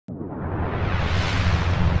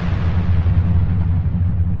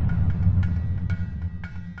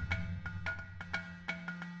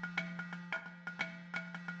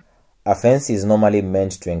A fence is normally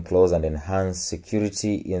meant to enclose and enhance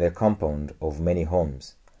security in the compound of many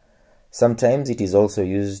homes. Sometimes it is also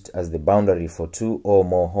used as the boundary for two or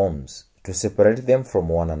more homes to separate them from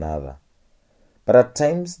one another. But at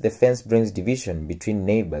times the fence brings division between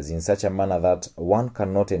neighbors in such a manner that one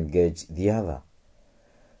cannot engage the other.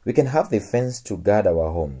 We can have the fence to guard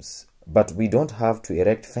our homes, but we don't have to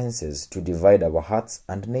erect fences to divide our hearts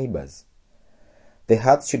and neighbors. The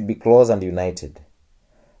hearts should be close and united.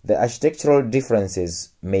 The architectural differences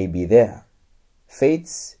may be there,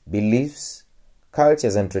 faiths, beliefs,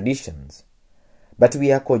 cultures and traditions, but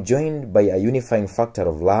we are conjoined by a unifying factor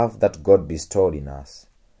of love that God bestowed in us.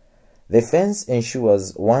 The fence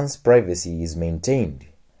ensures one's privacy is maintained.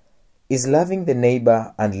 Is loving the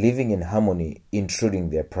neighbor and living in harmony intruding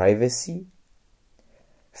their privacy?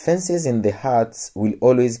 Fences in the hearts will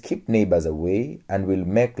always keep neighbors away and will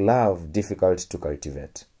make love difficult to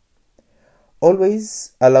cultivate.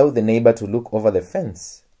 Always allow the neighbor to look over the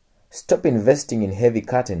fence. Stop investing in heavy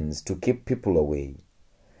curtains to keep people away.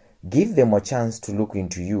 Give them a chance to look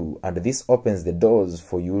into you, and this opens the doors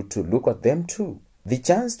for you to look at them too. The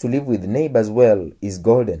chance to live with neighbors well is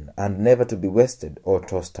golden and never to be wasted or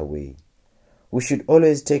tossed away. We should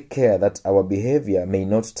always take care that our behavior may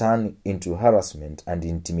not turn into harassment and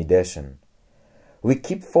intimidation. We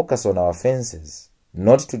keep focus on our fences,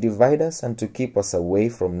 not to divide us and to keep us away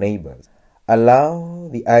from neighbors. Allow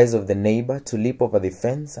the eyes of the neighbor to leap over the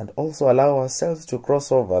fence and also allow ourselves to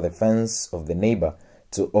cross over the fence of the neighbor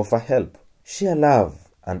to offer help. Share love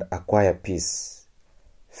and acquire peace.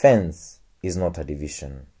 Fence is not a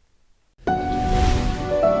division.